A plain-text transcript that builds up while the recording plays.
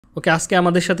ওকে, আজকে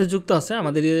আমাদের সাথে যুক্ত আছে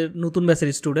আমাদের নতুন ব্যাচের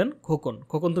স্টুডেন্ট খোকন।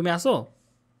 খোকন, তুমি আসো?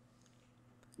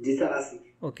 জি স্যার আছি।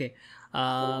 ওকে,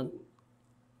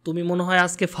 তুমি মনে হয়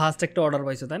আজকে ফার্স্ট একটা অর্ডার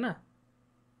পাইছো, তাই না?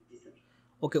 জি স্যার।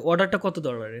 ওকে, অর্ডারটা কত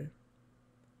ডলারের?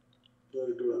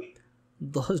 $10।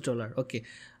 $10। ওকে,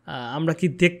 আমরা কি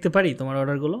দেখতে পারি তোমার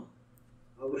অর্ডারগুলো?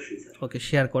 অবশ্যই স্যার। ওকে,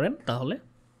 শেয়ার করেন তাহলে।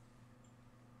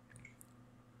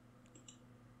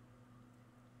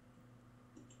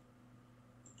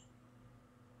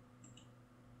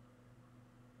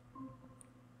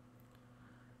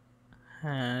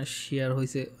 হ্যাঁ, শেয়ার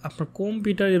হয়েছে। আপনার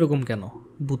কম্পিউটার এরকম কেন?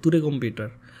 ভুতুরে কম্পিউটার।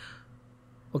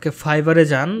 ওকে, ফাইবারে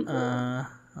যান।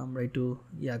 আমরা একটু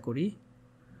করি।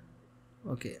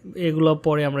 ওকে, এগুলো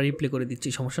পরে আমরা রিপ্লে করে দিচ্ছি,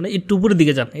 সমস্যা নেই। একটু উপরের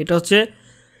দিকে যান। এটা হচ্ছে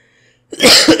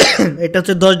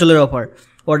 $10 অফার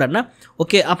অর্ডার না?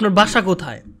 ওকে, আপনার বাসা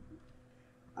কোথায়?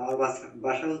 আমার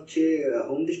বাসা হচ্ছে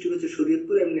হোম ডিস্ট্রিক্ট হচ্ছে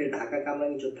শরীয়তপুর, এমনি ঢাকা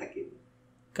কামরাঙ্গীরচর থাকি।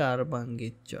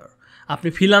 কারবাঙ্গীরচর। আপনি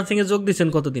ফ্রিল্যান্সিংয়ে যোগ দিয়েছেন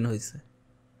কতদিন হয়েছে?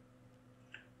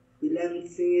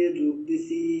 ফ্রিল্যান্সিং এ যোগ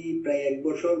দিছি প্রায় 1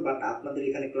 বছর, বাট আপনাদের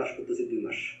এখানে ক্লাস করতেছি 2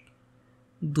 মাস।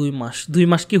 2 মাস? 2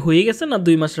 মাস কি হয়ে গেছে না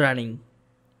 2 মাস রানিং?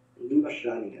 2 মাস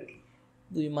রানিং আর কি।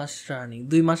 2 মাস রানিং।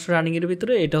 2 মাস রানিংয়ের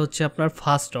ভিতরে এটা হচ্ছে আপনার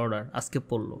ফার্স্ট অর্ডার আজকে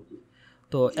পড়লো।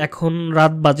 তো এখন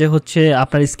রাত বাজে হচ্ছে,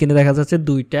 আপনার স্ক্রিনে দেখা যাচ্ছে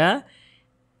 2টা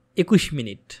 21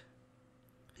 মিনিট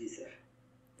জি স্যার।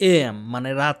 AM, মানে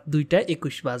রাত 2টা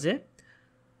 21 বাজে।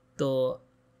 তো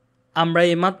আমরা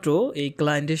এইমাত্র এই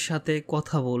ক্লায়েন্টের সাথে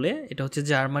কথা বলে, এটা হচ্ছে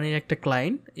জার্মানির একটা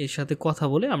ক্লায়েন্ট, এর সাথে কথা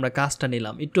বলে আমরা কাজটা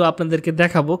নিলাম। একটু আপনাদেরকে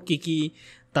দেখাবো কি কি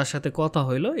তার সাথে কথা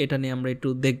হইলো, এটা নিয়ে আমরা একটু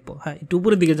দেখবো। হ্যাঁ, একটু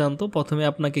উপরের দিকে জানতো প্রথমে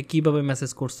আপনাকে কিভাবে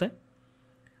মেসেজ করছে।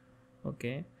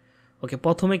 ওকে ওকে,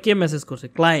 প্রথমে কে মেসেজ করছে?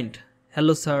 Client.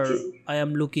 Hello sir, I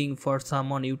am looking for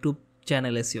someone YouTube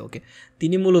channel SEO. ওকে,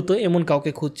 তিনি মূলত এমন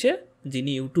কাউকে খুঁজছে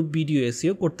যিনি ইউটিউব ভিডিও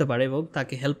এসইও করতে পারে এবং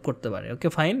তাকে হেল্প করতে পারে। ওকে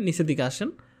ফাইন, নিচের দিকে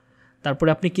আসেন। তারপরে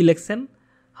আপনি কি লিখছেন?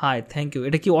 High, thank you.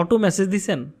 এটা কি অটো মেসেজ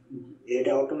দিছেন?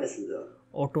 এটা অটো মেসেজ দেওয়া।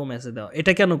 অটো মেসেজ দেওয়া।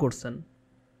 এটা কেন করছেন?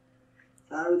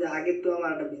 স্যার ওই যে আগে তো আমার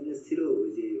একটা বিজনেস ছিল, ওই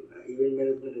যে ইভেন্ট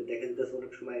ম্যানেজমেন্টে দেখা যেতেছে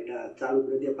অনেক সময় এটা চালু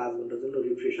করে দিয়ে 5 ঘন্টার জন্য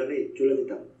রিফ্রেশারে চলে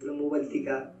যেতাম, তাহলে মোবাইল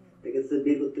থেকে দেখা যাচ্ছে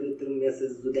বের করতে করতে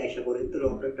মেসেজ যদি আসা করে, তাহলে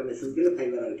অটো একটা মেসেজ দিলে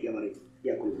ফাইবার আর কি আমার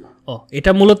করবো না। ও,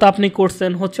 এটা মূলত আপনি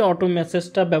করছেন হচ্ছে অটো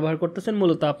মেসেজটা ব্যবহার করতেছেন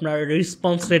মূলত আপনার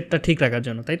রেসপন্স রেটটা ঠিক রাখার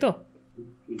জন্য, তাই তো?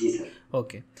 জি স্যার।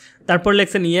 ওকে, তারপর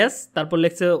লেখছেন ইয়েস, তারপর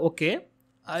লেখছে okay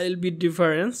I will be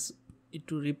difference,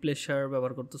 একটু রিপ্লেসার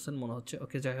ব্যবহার করতেছেন মনে হচ্ছে।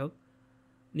 ওকে, যাই হোক,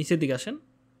 নিচের দিকে আসেন।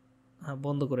 হ্যাঁ,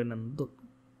 বন্ধ করে নেন,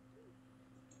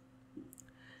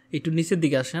 একটু নিচের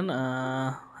দিকে আসেন।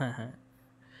 হ্যাঁ হ্যাঁ,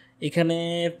 এখানে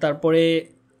তারপরে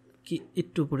কি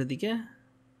একটু উপরের দিকে,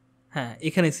 হ্যাঁ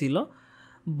এখানে ছিল।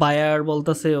 বায়ার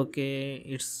বলতেছে okay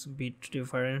it's bit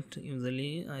different,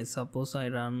 usually I suppose I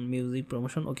run music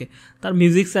promotion. ওকে, তার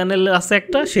মিউজিক চ্যানেল আছে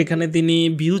একটা, সেখানে তিনি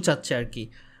ভিউ চাচ্ছে আর কি,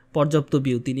 পর্যাপ্ত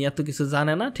ভিউ। তিনি এত কিছু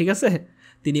জানে না, ঠিক আছে,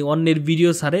 তিনি অন্যের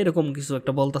ভিডিও ছাড়ে এরকম কিছু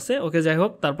একটা বলতেছে। ওকে, যাই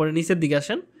হোক, তারপরে নিচের দিকে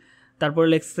আসেন। তারপরে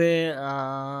লেখছে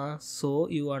so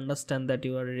you understand that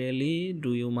you are really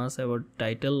do you must about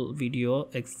title video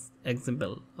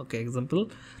example. Okay, example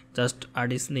just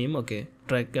artist name. Okay,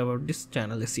 track about this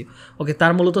channel SEO. ওকে,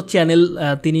 তার মূলত চ্যানেল,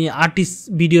 তিনি আর্টিস্ট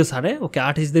ভিডিও ছাড়ে। ওকে,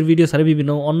 আর্টিস্টদের ভিডিও ছাড়ে,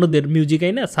 বিভিন্ন অন্যদের মিউজিক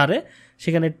আইনে ছাড়ে,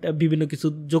 সেখানে বিভিন্ন কিছু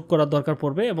যোগ করার দরকার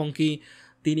পড়বে এবং কি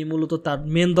তিনি মূলত তার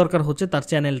মেন দরকার হচ্ছে তার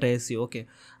চ্যানেলটা এসইও। ওকে,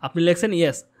 আপনি লেখছেন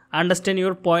yes, understand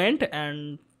your point and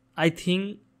I think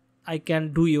I can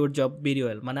do your job very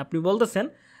well. মানে আপনি বলতেছেন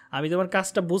আমি তোমার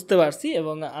কাজটা বুঝতে পারছি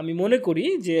এবং আমি মনে করি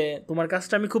যে তোমার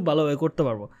কাজটা আমি খুব ভালোভাবে করতে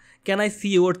পারবো। Can I see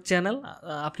your channel?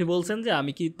 আপনি বলছেন যে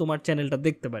আমি কি তোমার চ্যানেলটা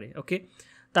দেখতে পারি। ওকে,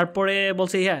 তারপরে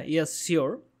বলছে হ্যাঁ ইয়েস শিওর।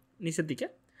 নিচের দিকে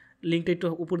লিঙ্কটা একটু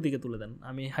উপর দিকে তুলে দেন,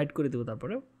 আমি হাইড করে দেবো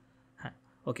তারপরে। হ্যাঁ,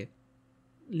 ওকে,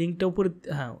 লিঙ্কটা উপরে,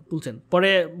 হ্যাঁ তুলছেন।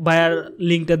 পরে বায়ার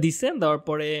লিঙ্কটা দিচ্ছে, দেওয়ার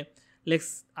পরে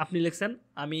আপনি লিখছেন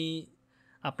আমি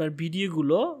আপনার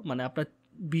ভিডিওগুলো, মানে আপনার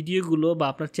ভিডিওগুলো বা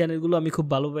আপনার চ্যানেলগুলো আমি খুব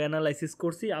ভালোভাবে অ্যানালাইসিস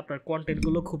করছি, আপনার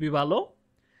কন্টেন্টগুলো খুবই ভালো।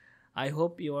 I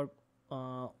hope you R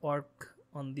work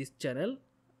on this channel,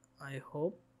 I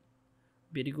hope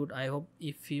very good, I hope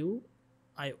if you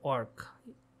I work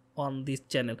on this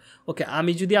channel. ওকে,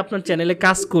 আমি যদি আপনার চ্যানেলে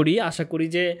কাজ করি, আশা করি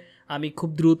যে আমি খুব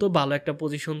দ্রুত ভালো একটা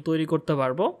পজিশন তৈরি করতে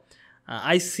পারবো।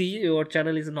 I see your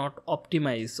channel is not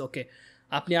optimise. ওকে,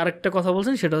 আপনি আরেকটা কথা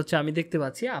বলছেন, সেটা হচ্ছে আমি দেখতে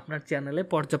পাচ্ছি আপনার চ্যানেলে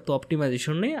পর্যাপ্ত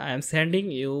অপটিমাইজেশন নেই। I am sending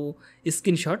you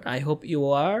screenshot, I hope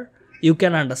you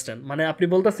can understand. মানে আপনি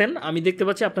বলতেছেন আমি দেখতে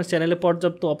পাচ্ছি আপনার চ্যানেলে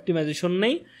পর্যাপ্ত অপটিমাইজেশন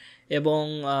নেই এবং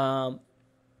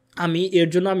আমি এর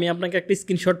জন্য আমি আপনাকে একটা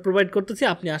স্ক্রিনশট প্রোভাইড করতেছি,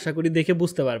 আপনি আশা করি দেখে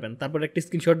বুঝতে পারবেন। তারপর একটা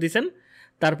স্ক্রিনশট দিয়েছেন,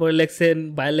 তারপরে লেখছেন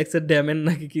বায়ার লেখছে ড্যামেন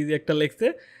নাকি কি একটা লেখছে,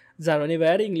 জার্মানি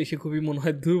বায়ার ইংলিশে খুবই মনে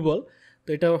হয় দুর্বল। তো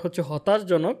এটা হচ্ছে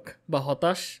হতাশজনক বা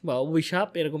হতাশ বা অভিশাপ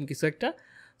এরকম কিছু একটা।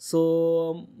 সো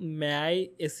ম্যাই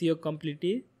এসিও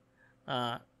কমপ্লিটলি,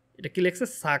 এটা কি লেখছে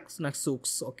সাকস না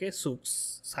সুক্স, ওকে সুক্স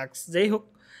সাকস যাই হোক,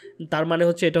 তার মানে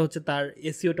হচ্ছে এটা হচ্ছে তার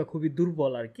এসিওটা খুবই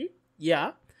দুর্বল আর কি। ইয়া,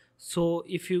 so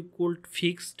if you could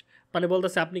fixed, মানে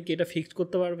বলতেছে আপনি কি এটা ফিক্সড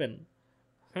করতে পারবেন?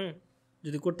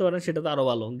 যদি করতে পারেন সেটা তো আরও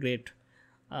ভালো, গ্রেট।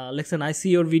 লেখছেন I see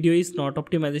your video is not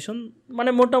optimisation,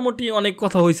 মানে মোটামুটি অনেক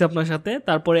কথা হয়েছে আপনার সাথে।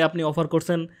 তারপরে আপনি অফার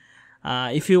করছেন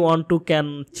if you want to can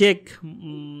check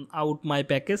out my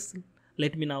package,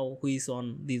 let me now who's on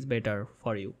this better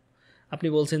for you. আপনি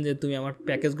বলছেন যে তুমি আমার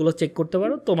প্যাকেজগুলো চেক করতে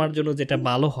পারো, তোমার জন্য যেটা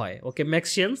ভালো হয়। ওকে মেক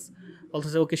সেন্স,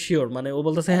 বলতেছে ওকে শিওর, মানে ও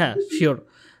বলতেছে হ্যাঁ শিওর।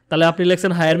 তাহলে আপনি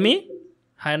লেখছেন হায়ার মি,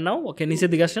 হায়ার নাও, ওকে নিচে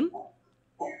দিকে আসেন।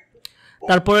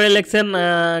 তারপরে লেখছেন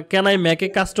can I make a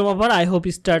custom offer, I hope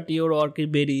start your work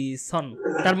very সন।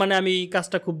 তার মানে আমি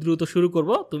কাজটা খুব দ্রুত শুরু করব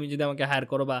তুমি যদি আমাকে হায়ার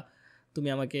করো বা তুমি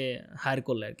আমাকে হায়ার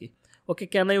করলে আর কি। Okay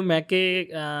can I make a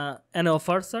an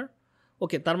offer sir.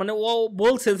 ওকে, তার মানে ও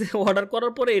বলছে যে অর্ডার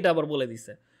করার পরে এটা আবার বলে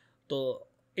দিছে। তো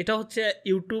এটা হচ্ছে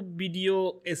ইউটিউব ভিডিও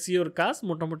এসইওর কাজ।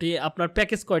 মোটামুটি আপনার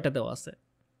প্যাকেজ কয়টা দেওয়া আছে?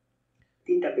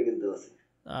 3টা প্যাকেজ দেওয়া আছে।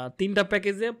 3টা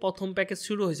প্যাকেজে প্রথম প্যাকেজ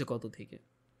শুরু হয়েছে কত থেকে?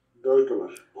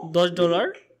 $10। $10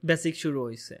 বেসিক শুরু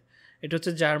হয়েছে। এটা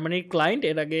হচ্ছে জার্মানির ক্লায়েন্ট,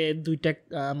 এর আগে 2টা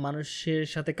মানুষের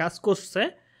সাথে কাজ করছে,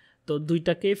 তো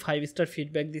 2টাকেই 5 স্টার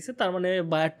ফিডব্যাক দিছে। তার মানে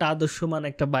বায়ারটা আদর্শমান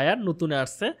একটা বায়ার, নতুন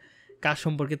আসছে, কাজ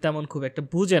সম্পর্কে তেমন খুব একটা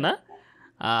বুঝে না।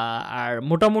 আর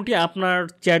মোটামুটি আপনার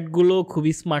চ্যাটগুলো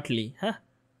খুবই স্মার্টলি, হ্যাঁ।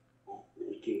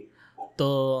 তো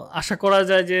আশা করা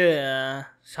যায় যে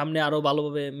সামনে আরও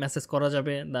ভালোভাবে মেসেজ করা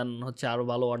যাবে, দেন হচ্ছে আরও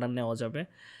ভালো অর্ডার নেওয়া যাবে।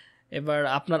 এবার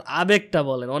আপনার আবেগটা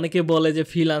বলেন। অনেকে বলে যে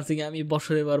ফ্রিল্যান্সিংয়ে আমি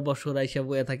বছরের পর বছর আইসা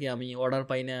বয়ে থাকি, আমি অর্ডার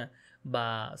পাই না বা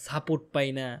সাপোর্ট পাই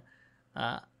না।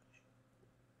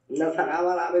 না স্যার,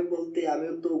 আমার আবেগ বলতে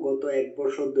আমিও তো গত 1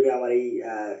 বছর ধরে আমার এই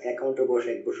অ্যাকাউন্টে বসে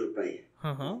 1 বছর প্রায়।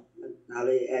 হ্যাঁ,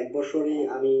 তাহলে 1 বছরে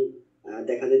আমি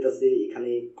দেখা যাইতেছে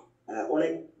এখানে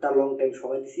অনেকটা লং টাইম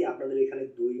সময় দিছি। আপনাদের এখানে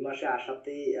 2 মাসে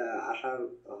আসার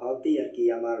হতেই আর কি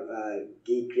আমার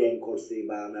গিগ র্যাঙ্ক করছে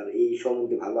বা আমার এই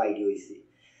সম্বন্ধে ভালো আইডিয়া হয়েছে।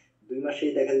 2 মাসে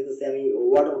দেখা যাইতেছে আমি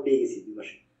অর্ডার পেয়ে গেছি 2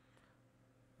 মাসে।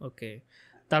 ওকে,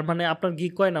 তার মানে আপনার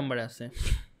গিগ কয় নাম্বারে আছে?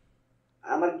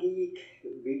 আমার গিগ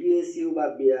ভিডিও এসইও বা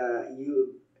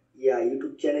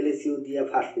ইউটিউব চ্যানেল এসইও দিয়ে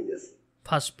ফার্স্ট পেজ আছে।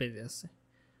 ফার্স্ট পেজে আছে।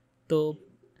 তো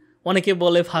অনেকে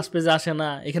বলে ফার্স্ট পেজে আসে না।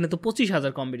 এখানে তো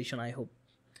 25,000 কম্পিটিশন। আই হোপ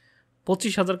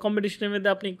 25,000 কম্পিটিশনের মধ্যে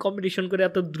আপনি কম্পিটিশন করে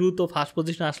এত দ্রুত ফার্স্ট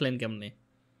পজিশনে আসলেন কেমনে?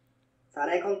 স্যার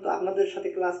এখন তো আপনাদের সাথে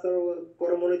ক্লাস করার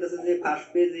পরে মনে হইতেছে যে ফার্স্ট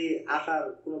পেজে আসার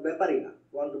কোনো ব্যাপারই না,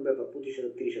 ওয়ান টু ব্যাপার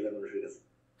 25,000 30,000 মানুষের কাছে।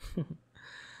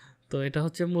 তো এটা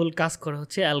হচ্ছে মূল কাজ করা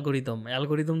হচ্ছে অ্যালগোরিদম।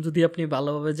 অ্যালগোরিদম যদি আপনি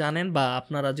ভালোভাবে জানেন বা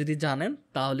আপনারা যদি জানেন,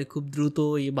 তাহলে খুব দ্রুত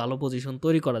এই ভালো পজিশন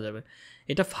তৈরি করা যাবে।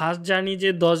 এটা ফার্স্ট জার্নি যে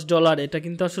 $10, এটা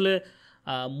কিন্তু আসলে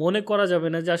মনে করা যাবে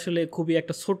না যে আসলে খুবই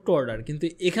একটা ছোট্ট অর্ডার, কিন্তু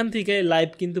এখান থেকে লাইভ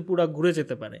কিন্তু পুরো ঘুরে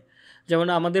যেতে পারে। যেমন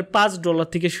আমাদের $5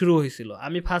 থেকে শুরু হয়েছিল,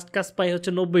 আমি ফার্স্ট কাজ পাই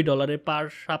হচ্ছে $90, পার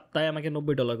সপ্তাহে আমাকে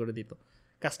 $90 করে দিত।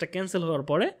 কাজটা ক্যান্সেল হওয়ার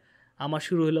পরে আমার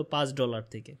শুরু হলো $5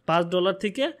 থেকে। $5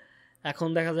 থেকে এখন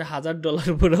দেখা যায় $1,000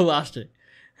 উপরেও আসে,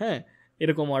 হ্যাঁ,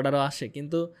 এরকম অর্ডারও আসে।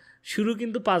 কিন্তু শুরু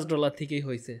কিন্তু $5 থেকেই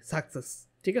হয়েছে সাকসেস,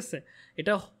 ঠিক আছে।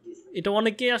 এটা এটা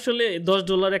অনেকেই আসলে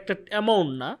 $10 একটা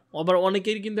অ্যামাউন্ট না, আবার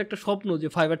অনেকের কিন্তু একটা স্বপ্ন যে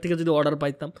ফাইবার থেকে যদি অর্ডার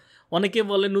পাইতাম। অনেকে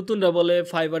বলে, নতুনরা বলে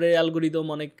ফাইবারের অ্যালগোরিদম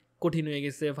অনেক কঠিন হয়ে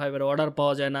গেছে, ফাইবারে অর্ডার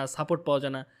পাওয়া যায় না, সাপোর্ট পাওয়া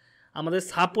যায় না। আমাদের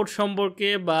সাপোর্ট সম্পর্কে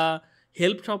বা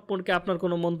হেল্প সম্পর্কে আপনার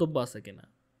কোনো মন্তব্য আছে কিনা?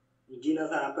 জি না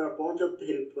স্যার, আপনারা পর্যাপ্ত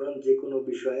হেল্প করেন যে কোনো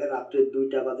বিষয়ে। রাত্রে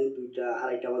 2টা বাজে, 2টা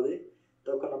 2:30 বাজে,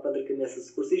 তখন আপনাদেরকে মেসেজ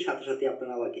করছি, সাথে সাথে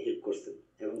আপনারা আমাকে হেল্প করছেন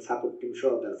এবং সাপোর্ট টিম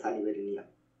সহ তার সানিবাড়ি নিয়ে।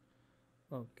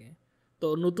 ওকে, তো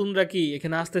নতুনরা কি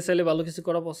এখানে আসতে চাইলে ভালো কিছু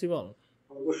করা পসিবল?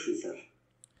 অবশ্যই স্যার।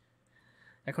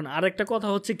 এখন আরেকটা কথা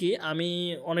হচ্ছে কি, আমি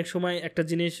অনেক সময় একটা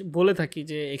জিনিস বলে থাকি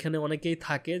যে এখানে অনেকেই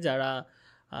থাকে যারা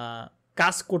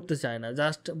কাজ করতে চায় না,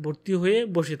 জাস্ট ভর্তি হয়ে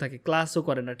বসে থাকে, ক্লাসও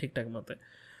করে না ঠিকঠাক মতো।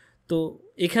 তো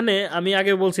এখানে আমি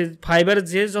আগে বলছি, ফাইবারে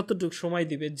যে যতটুকু সময়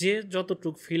দিবে, যে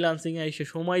যতটুকু ফ্রিল্যান্সিংয়ে এসে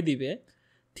সময় দিবে,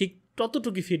 ঠিক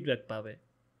ততটুকুই ফিডব্যাক পাবে।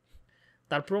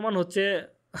 তার প্রমাণ হচ্ছে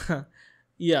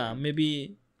মেবি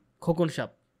খোকন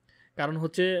সাপ। কারণ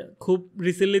হচ্ছে খুব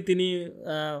রিসেন্টলি তিনি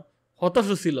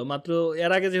হতাশও ছিল মাত্র,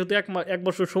 এর আগে যেহেতু 1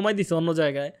 বছর সময় দিছে অন্য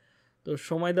জায়গায়, তো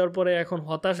সময় দেওয়ার পরে এখন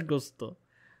হতাশগ্রস্ত।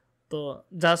 তো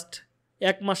জাস্ট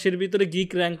 1 মাসের ভিতরে গিক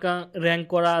র্যাঙ্ক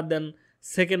করা, দেন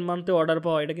সেকেন্ড মান্থে অর্ডার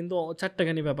পাওয়া, এটা কিন্তু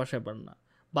 4টাখানি ব্যাপার স্যাপার না।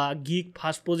 বা গিক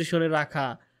ফার্স্ট পজিশনে রাখা,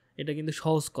 এটা কিন্তু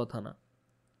সহজ কথা না,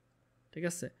 ঠিক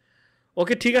আছে।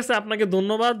 ওকে, ঠিক আছে, আপনাকে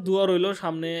ধন্যবাদ। দোয়া রইল,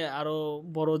 সামনে আরও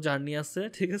বড় জার্নি আছে,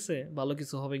 ঠিক আছে, ভালো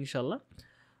কিছু হবে ইনশাল্লাহ।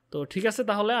 তো ঠিক আছে,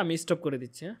 তাহলে আমি স্টপ করে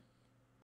দিচ্ছি, হ্যাঁ।